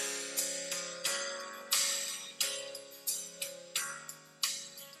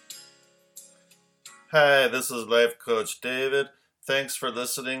Hi, this is Life Coach David. Thanks for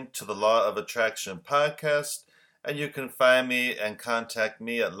listening to the Law of Attraction podcast. And you can find me and contact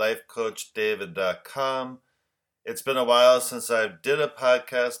me at lifecoachdavid.com. It's been a while since I did a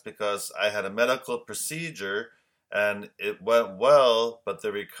podcast because I had a medical procedure and it went well, but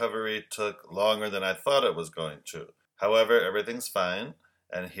the recovery took longer than I thought it was going to. However, everything's fine,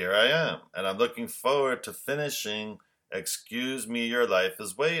 and here I am. And I'm looking forward to finishing Excuse Me, Your Life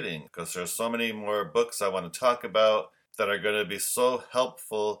is Waiting, because there's so many more books I want to talk about that are going to be so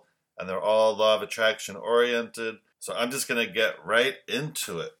helpful, and they're all law of attraction oriented. So I'm just going to get right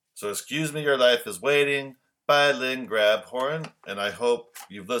into it. So Excuse Me, Your Life is Waiting by Lynn Grabhorn, and I hope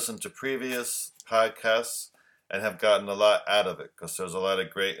you've listened to previous podcasts and have gotten a lot out of it, because there's a lot of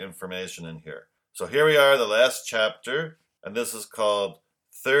great information in here. So here we are, the last chapter, and this is called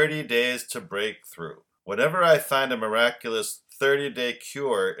 30 Days to Breakthrough. Whenever I find a miraculous 30-day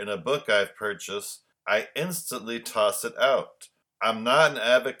cure in a book I've purchased, I instantly toss it out. I'm not an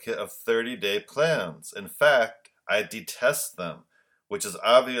advocate of 30-day plans. In fact, I detest them, which is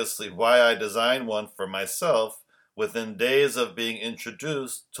obviously why I designed one for myself within days of being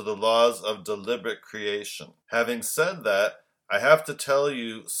introduced to the laws of deliberate creation. Having said that, I have to tell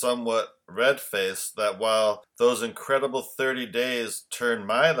you somewhat red-faced that while those incredible 30 days turned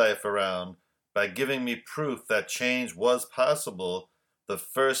my life around by giving me proof that change was possible, the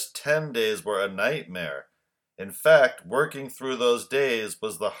first 10 days were a nightmare. In fact, working through those days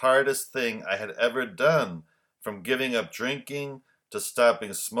was the hardest thing I had ever done, from giving up drinking to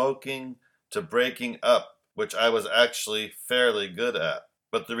stopping smoking to breaking up, which I was actually fairly good at.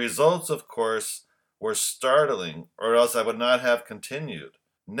 But the results, of course, were startling, or else I would not have continued.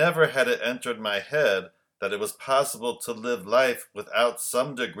 Never had it entered my head that it was possible to live life without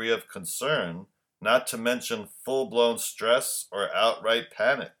some degree of concern, not to mention full-blown stress or outright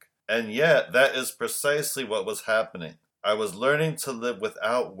panic. And yet, that is precisely what was happening. I was learning to live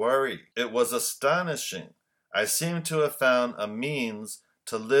without worry. It was astonishing. I seemed to have found a means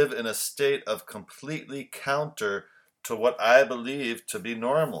to live in a state of completely counter to what I believed to be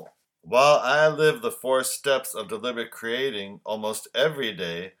normal. While I lived the 4 steps of deliberate creating almost every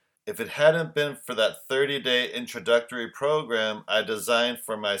day, if it hadn't been for that 30-day introductory program I designed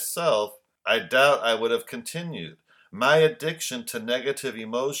for myself, I doubt I would have continued. My addiction to negative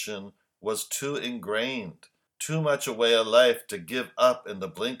emotion was too ingrained, too much a way of life to give up in the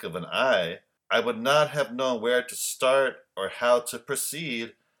blink of an eye. I would not have known where to start or how to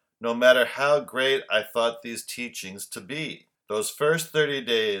proceed, no matter how great I thought these teachings to be. Those first 30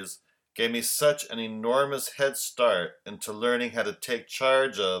 days gave me such an enormous head start into learning how to take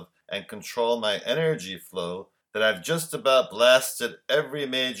charge of and control my energy flow that I've just about blasted every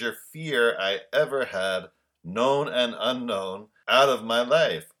major fear I ever had, known and unknown, out of my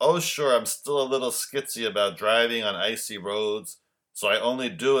life. Oh sure, I'm still a little skitsy about driving on icy roads, so I only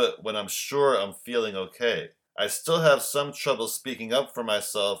do it when I'm sure I'm feeling okay. I still have some trouble speaking up for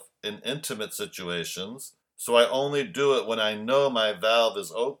myself in intimate situations, so I only do it when I know my valve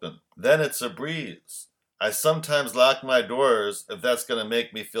is open. Then it's a breeze. I sometimes lock my doors if that's going to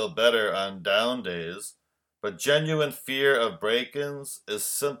make me feel better on down days, but genuine fear of break-ins is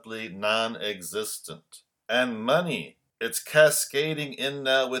simply non-existent. And money, it's cascading in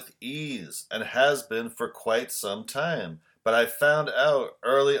now with ease and has been for quite some time. But I found out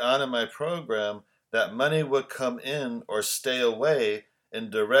early on in my program that money would come in or stay away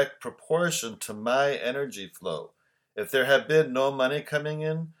in direct proportion to my energy flow. If there had been no money coming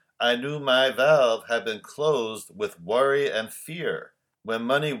in, I knew my valve had been closed with worry and fear. When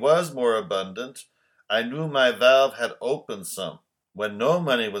money was more abundant, I knew my valve had opened some. When no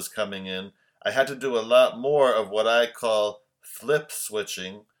money was coming in, I had to do a lot more of what I call flip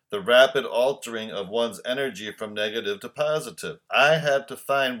switching, the rapid altering of one's energy from negative to positive. I had to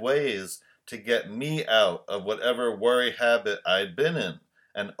find ways to get me out of whatever worry habit I'd been in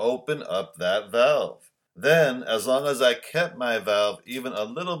and open up that valve. Then, as long as I kept my valve even a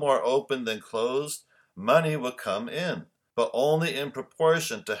little more open than closed, money would come in, but only in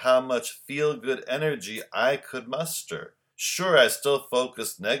proportion to how much feel-good energy I could muster. Sure, I still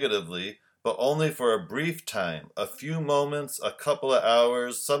focused negatively, but only for a brief time, a few moments, a couple of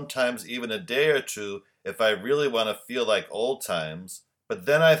hours, sometimes even a day or two if I really want to feel like old times. But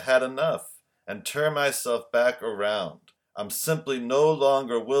then I've had enough and turn myself back around. I'm simply no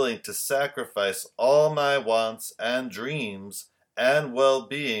longer willing to sacrifice all my wants and dreams and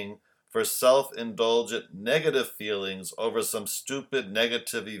well-being for self-indulgent negative feelings over some stupid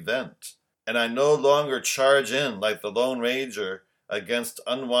negative event. And I no longer charge in like the Lone Ranger against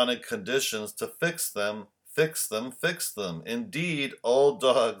unwanted conditions to fix them. Indeed, old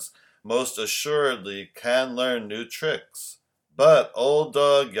dogs most assuredly can learn new tricks. But old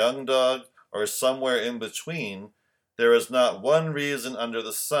dog, young dog, or somewhere in between, there is not one reason under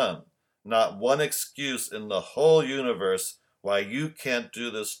the sun, not one excuse in the whole universe why you can't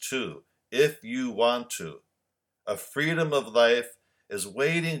do this too, if you want to. A freedom of life is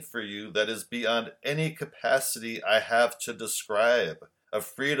waiting for you that is beyond any capacity I have to describe. A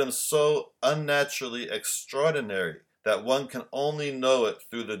freedom so unnaturally extraordinary that one can only know it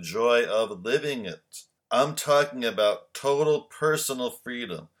through the joy of living it. I'm talking about total personal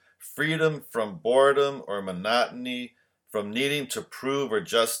freedom. Freedom from boredom or monotony, from needing to prove or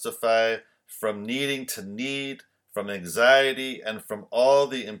justify, from needing to need, from anxiety, and from all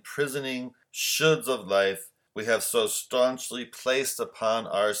the imprisoning shoulds of life we have so staunchly placed upon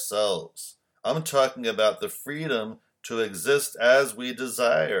ourselves. I'm talking about the freedom to exist as we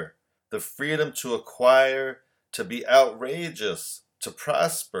desire, the freedom to acquire, to be outrageous, to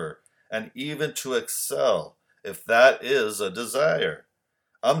prosper, and even to excel, if that is a desire.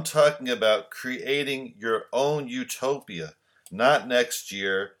 I'm talking about creating your own utopia, not next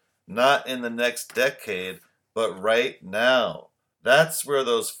year, not in the next decade, but right now. That's where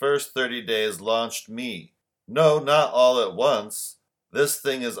those first 30 days launched me. No, not all at once. This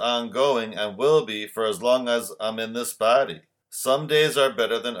thing is ongoing and will be for as long as I'm in this body. Some days are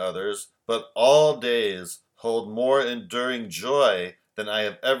better than others, but all days hold more enduring joy than I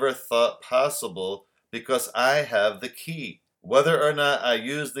have ever thought possible because I have the key. Whether or not I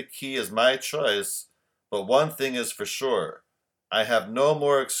use the key is my choice, but one thing is for sure. I have no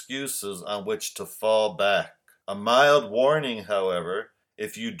more excuses on which to fall back. A mild warning, however,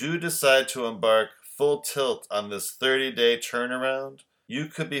 if you do decide to embark full tilt on this 30-day turnaround, you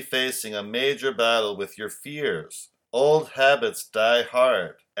could be facing a major battle with your fears. Old habits die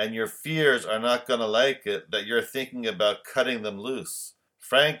hard, and your fears are not going to like it that you're thinking about cutting them loose.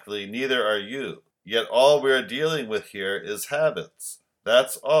 Frankly, neither are you. Yet all we're dealing with here is habits.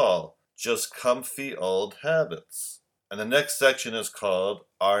 That's all. Just comfy old habits. And the next section is called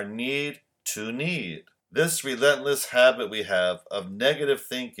Our Need to Need. This relentless habit we have of negative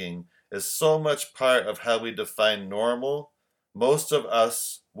thinking is so much part of how we define normal. Most of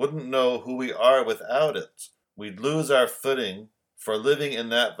us wouldn't know who we are without it. We'd lose our footing, for living in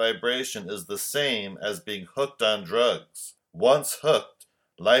that vibration is the same as being hooked on drugs. Once hooked,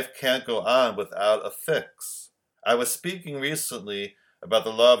 life can't go on without a fix. I was speaking recently about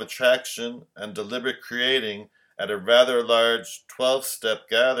the law of attraction and deliberate creating at a rather large 12-step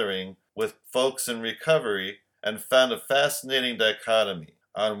gathering with folks in recovery and found a fascinating dichotomy.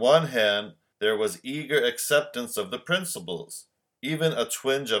 On one hand, there was eager acceptance of the principles, even a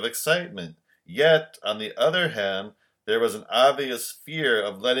twinge of excitement. Yet, on the other hand, there was an obvious fear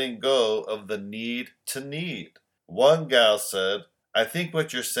of letting go of the need to need. One gal said, "I think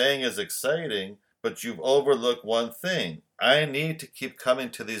what you're saying is exciting, but you've overlooked one thing. I need to keep coming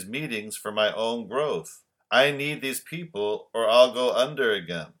to these meetings for my own growth. I need these people or I'll go under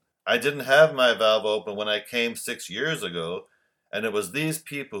again. I didn't have my valve open when I came 6 years ago, and it was these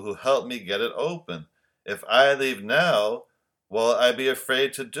people who helped me get it open. If I leave now, well, I'd be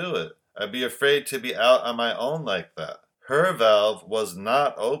afraid to do it. I'd be afraid to be out on my own like that." Her valve was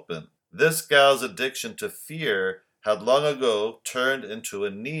not open. This gal's addiction to fear had long ago turned into a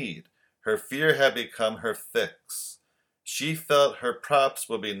need. Her fear had become her fix. She felt her props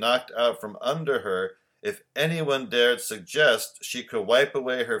would be knocked out from under her if anyone dared suggest she could wipe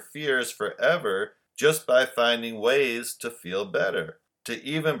away her fears forever just by finding ways to feel better. To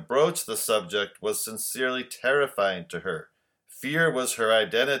even broach the subject was sincerely terrifying to her. Fear was her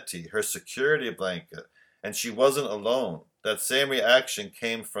identity, her security blanket, and she wasn't alone. That same reaction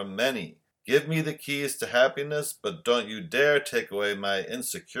came from many. Give me the keys to happiness, but don't you dare take away my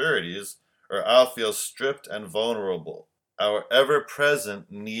insecurities, or I'll feel stripped and vulnerable. Our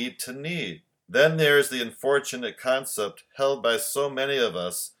ever-present need to need. Then there's the unfortunate concept held by so many of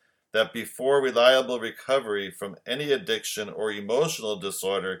us that before reliable recovery from any addiction or emotional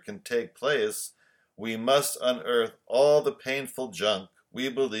disorder can take place, we must unearth all the painful junk we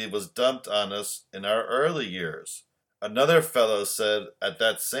believe was dumped on us in our early years. Another fellow said at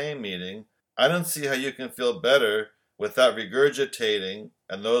that same meeting, "I don't see how you can feel better without regurgitating,"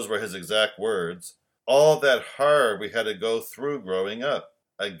 and those were his exact words, "all that horror we had to go through growing up."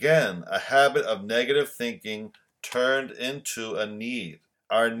 Again, a habit of negative thinking turned into a need.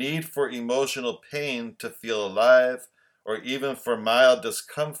 Our need for emotional pain to feel alive, or even for mild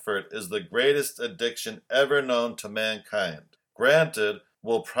discomfort, is the greatest addiction ever known to mankind. Granted,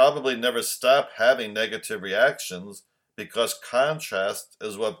 we'll probably never stop having negative reactions because contrast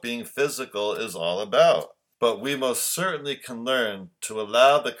is what being physical is all about. But we most certainly can learn to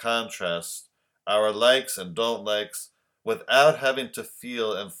allow the contrast, our likes and don't likes, without having to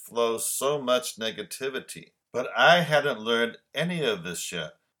feel and flow so much negativity. But I hadn't learned any of this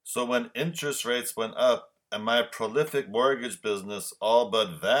yet. So when interest rates went up and my prolific mortgage business all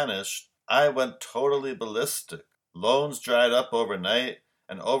but vanished, I went totally ballistic. Loans dried up overnight,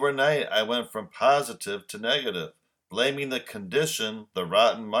 and overnight I went from positive to negative, blaming the condition, the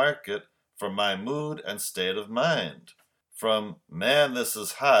rotten market, for my mood and state of mind. From, man, this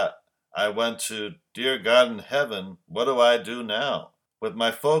is hot, I went to, dear God in heaven, what do I do now? With my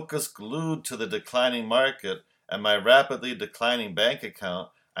focus glued to the declining market and my rapidly declining bank account,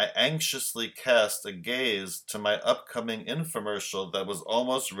 I anxiously cast a gaze to my upcoming infomercial that was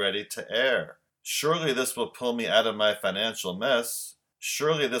almost ready to air. Surely this will pull me out of my financial mess.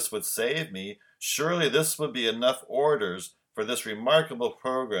 Surely this would save me. Surely this would be enough orders for this remarkable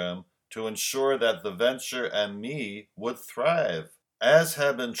program to ensure that the venture and me would thrive. As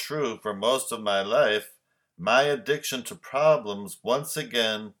had been true for most of my life, my addiction to problems once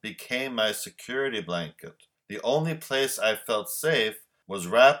again became my security blanket. The only place I felt safe was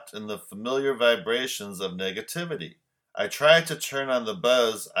wrapped in the familiar vibrations of negativity. I tried to turn on the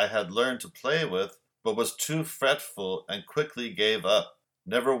buzz I had learned to play with, but was too fretful and quickly gave up.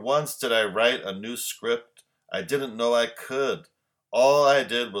 Never once did I write a new script. I didn't know I could. All I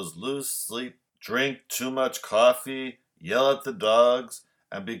did was lose sleep, drink too much coffee, yell at the dogs,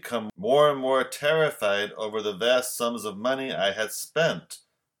 and become more and more terrified over the vast sums of money I had spent,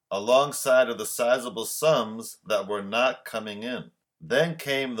 alongside of the sizable sums that were not coming in. Then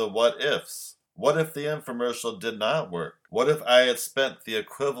came the what ifs. What if the infomercial did not work? What if I had spent the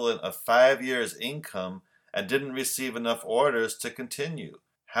equivalent of 5 years' income and didn't receive enough orders to continue?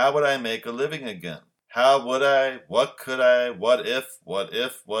 How would I make a living again? How would I? What could I? What if? What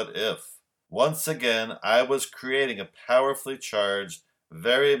if? What if? Once again, I was creating a powerfully charged,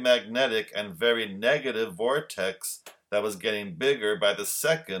 very magnetic, and very negative vortex that was getting bigger by the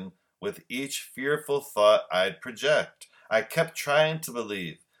second with each fearful thought I'd project. I kept trying to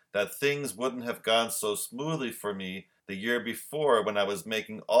believe that things wouldn't have gone so smoothly for me the year before when I was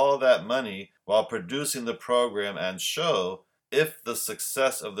making all that money while producing the program and show, if the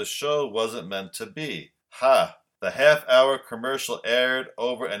success of the show wasn't meant to be. Ha! The half-hour commercial aired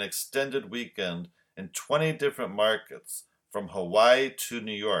over an extended weekend in 20 different markets, from Hawaii to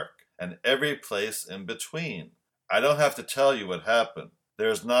New York, and every place in between. I don't have to tell you what happened.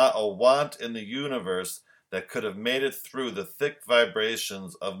 There's not a want in the universe that could have made it through the thick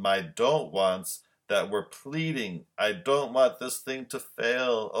vibrations of my don't wants that were pleading, I don't want this thing to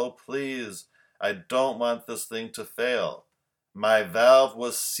fail. Oh, please, I don't want this thing to fail. My valve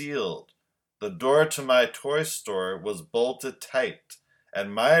was sealed. The door to my toy store was bolted tight,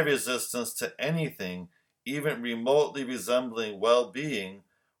 and my resistance to anything, even remotely resembling well-being,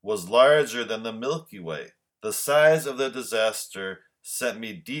 was larger than the Milky Way. The size of the disaster sent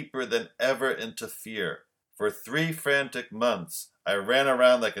me deeper than ever into fear. For 3 frantic months, I ran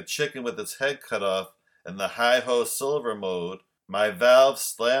around like a chicken with its head cut off in the hi-ho silver mode, my valves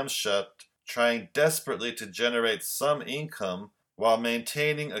slammed shut, trying desperately to generate some income while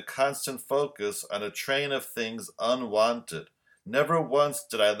maintaining a constant focus on a train of things unwanted. Never once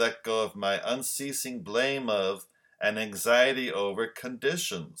did I let go of my unceasing blame of and anxiety over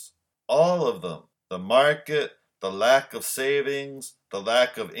conditions. All of them. The market, the lack of savings, the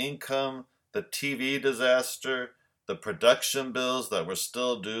lack of income, the TV disaster, the production bills that were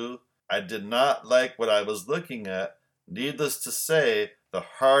still due. I did not like what I was looking at. Needless to say, the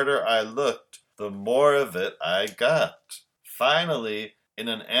harder I looked, the more of it I got. Finally, in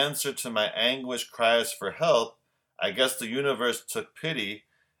an answer to my anguished cries for help, I guess the universe took pity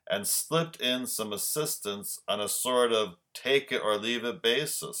and slipped in some assistance on a sort of take it or leave it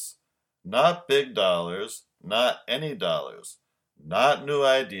basis. Not big dollars, not any dollars, not new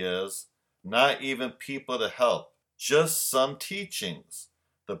ideas, not even people to help, just some teachings.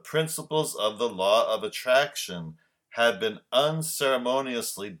 The principles of the law of attraction had been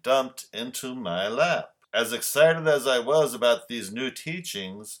unceremoniously dumped into my lap. As excited as I was about these new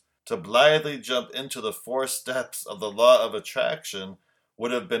teachings, to blithely jump into the 4 steps of the law of attraction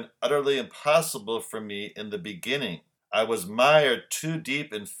would have been utterly impossible for me in the beginning. I was mired too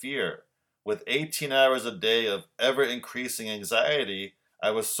deep in fear. With 18 hours a day of ever-increasing anxiety,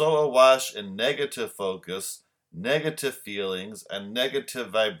 I was so awash in negative focus, negative feelings, and negative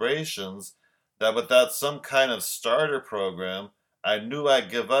vibrations that without some kind of starter program, I knew I'd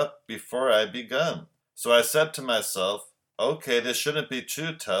give up before I begun. So I said to myself, okay, this shouldn't be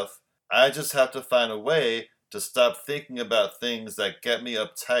too tough. I just have to find a way to stop thinking about things that get me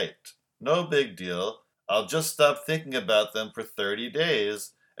uptight. No big deal. I'll just stop thinking about them for 30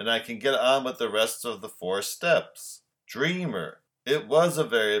 days and I can get on with the rest of the 4 steps. Dreamer. It was a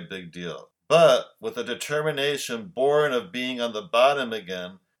very big deal, but with a determination born of being on the bottom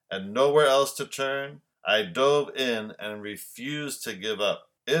again and nowhere else to turn, I dove in and refused to give up.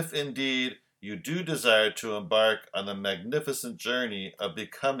 If indeed you do desire to embark on the magnificent journey of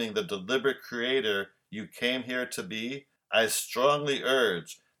becoming the deliberate creator you came here to be, I strongly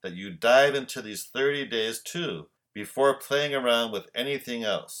urge that you dive into these 30 days too, before playing around with anything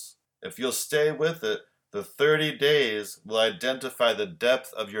else. If you'll stay with it, the 30 days will identify the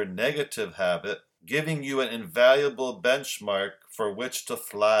depth of your negative habit, giving you an invaluable benchmark for which to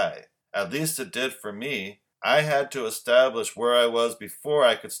fly. At least it did for me. I had to establish where I was before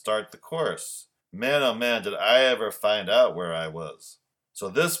I could start the course. Man, oh man, did I ever find out where I was. So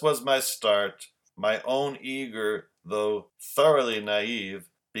this was my start, my own eager, though thoroughly naive,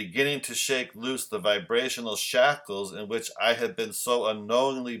 beginning to shake loose the vibrational shackles in which I had been so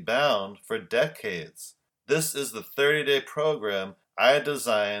unknowingly bound for decades. This is the 30-day program I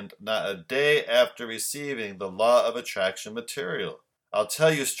designed not a day after receiving the Law of Attraction material. I'll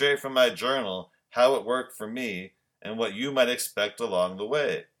tell you straight from my journal how it worked for me and what you might expect along the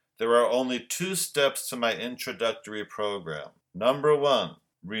way. There are only 2 steps to my introductory program. Number 1,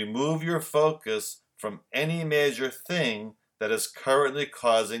 remove your focus from any major thing that is currently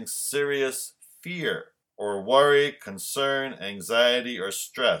causing serious fear or worry, concern, anxiety, or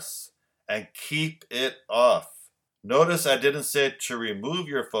stress, and keep it off. Notice I didn't say to remove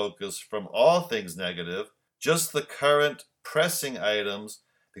your focus from all things negative, just the current pressing items,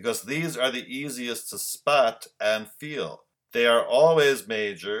 because these are the easiest to spot and feel. They are always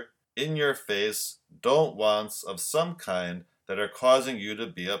major, in your face, don't wants of some kind that are causing you to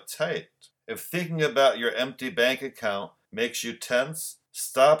be uptight. If thinking about your empty bank account makes you tense,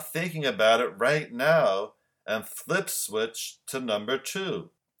 stop thinking about it right now and flip switch to number 2.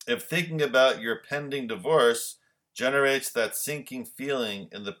 If thinking about your pending divorce generates that sinking feeling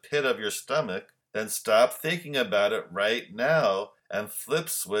in the pit of your stomach, then stop thinking about it right now and flip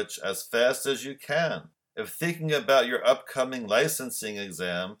switch as fast as you can. If thinking about your upcoming licensing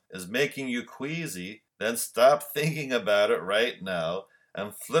exam is making you queasy, then stop thinking about it right now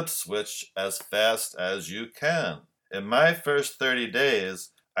and flip switch as fast as you can. In my first 30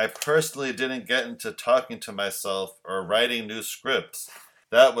 days, I personally didn't get into talking to myself or writing new scripts.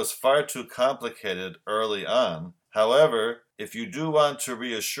 That was far too complicated early on. However, if you do want to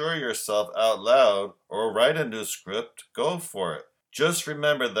reassure yourself out loud or write a new script, go for it. Just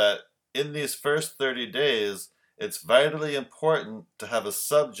remember that in these first 30 days, it's vitally important to have a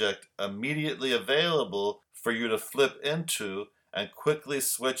subject immediately available for you to flip into and quickly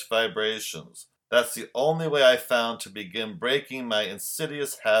switch vibrations. That's the only way I found to begin breaking my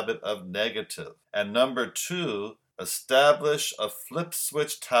insidious habit of negative. And number 2, establish a flip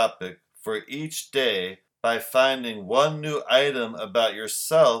switch topic for each day by finding one new item about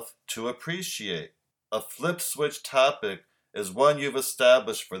yourself to appreciate. A flip switch topic is one you've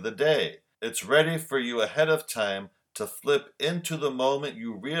established for the day. It's ready for you ahead of time to flip into the moment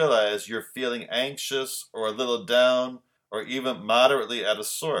you realize you're feeling anxious or a little down or even moderately out of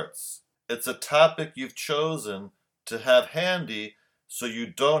sorts. It's a topic you've chosen to have handy so you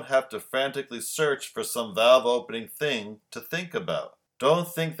don't have to frantically search for some valve-opening thing to think about. Don't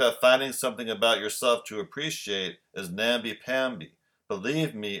think that finding something about yourself to appreciate is namby-pamby.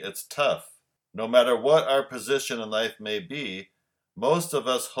 Believe me, it's tough. No matter what our position in life may be, most of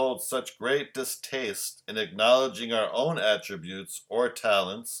us hold such great distaste in acknowledging our own attributes or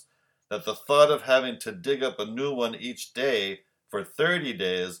talents that the thought of having to dig up a new one each day for 30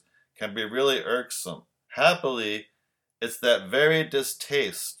 days can be really irksome. Happily, it's that very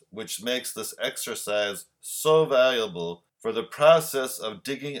distaste which makes this exercise so valuable, for the process of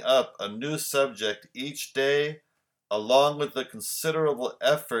digging up a new subject each day, along with the considerable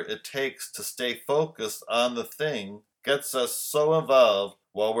effort it takes to stay focused on the thing, gets us so involved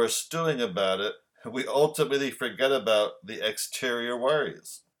while we're stewing about it, we ultimately forget about the exterior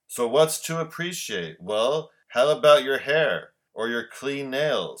worries. So what's to appreciate? Well, how about your hair, or your clean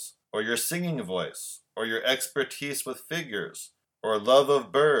nails, or your singing voice, or your expertise with figures, or love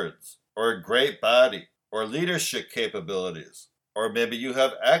of birds, or a great body, or leadership capabilities, or maybe you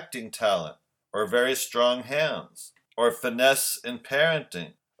have acting talent, or very strong hands, or finesse in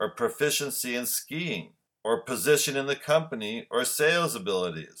parenting, or proficiency in skiing, or position in the company, or sales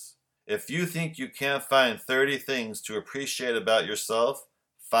abilities. If you think you can't find 30 things to appreciate about yourself,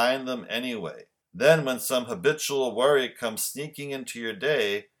 find them anyway. Then when some habitual worry comes sneaking into your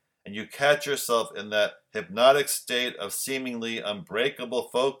day, and you catch yourself in that hypnotic state of seemingly unbreakable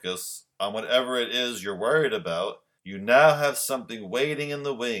focus on whatever it is you're worried about, you now have something waiting in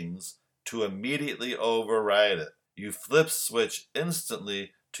the wings to immediately override it. You flip switch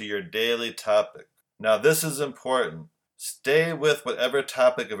instantly to your daily topic. Now, this is important. Stay with whatever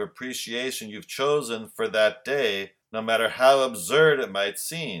topic of appreciation you've chosen for that day, no matter how absurd it might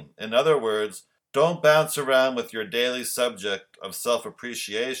seem. In other words, don't bounce around with your daily subject of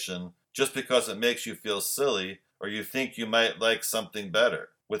self-appreciation just because it makes you feel silly or you think you might like something better.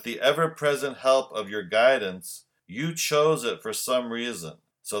 With the ever-present help of your guidance, you chose it for some reason.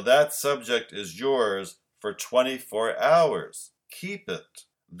 So that subject is yours for 24 hours. Keep it.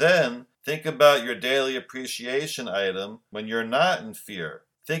 Then think about your daily appreciation item when you're not in fear.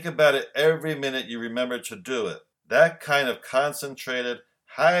 Think about it every minute you remember to do it. That kind of concentrated,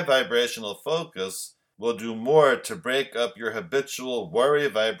 high vibrational focus will do more to break up your habitual worry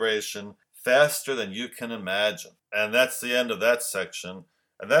vibration faster than you can imagine. And that's the end of that section.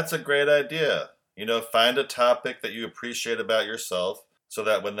 And that's a great idea. Find a topic that you appreciate about yourself so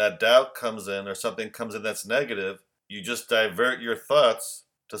that when that doubt comes in or something comes in that's negative, you just divert your thoughts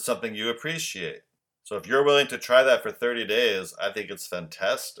to something you appreciate. So if you're willing to try that for 30 days, I think it's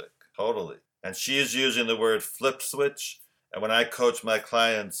fantastic. Totally. And she's using the word flip switch. And when I coach my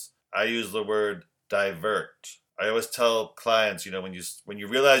clients, I use the word divert. I always tell clients, when you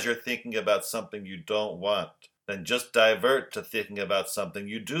realize you're thinking about something you don't want, then just divert to thinking about something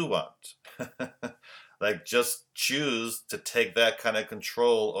you do want. Like just choose to take that kind of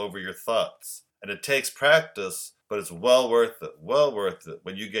control over your thoughts. And it takes practice, but it's well worth it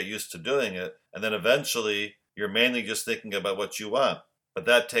when you get used to doing it. And then eventually you're mainly just thinking about what you want. But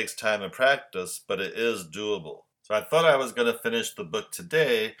that takes time and practice, but it is doable. So I thought I was going to finish the book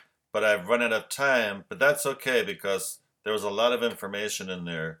today, but I've run out of time. But that's okay because there was a lot of information in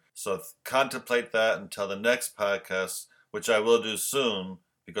there. So contemplate that until the next podcast, which I will do soon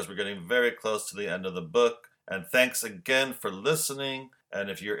because we're getting very close to the end of the book. And thanks again for listening. And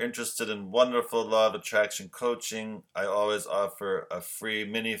if you're interested in wonderful Law of Attraction coaching, I always offer a free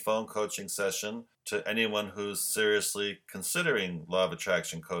mini phone coaching session to anyone who's seriously considering Law of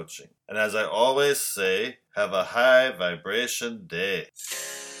Attraction coaching. And as I always say, have a high vibration day.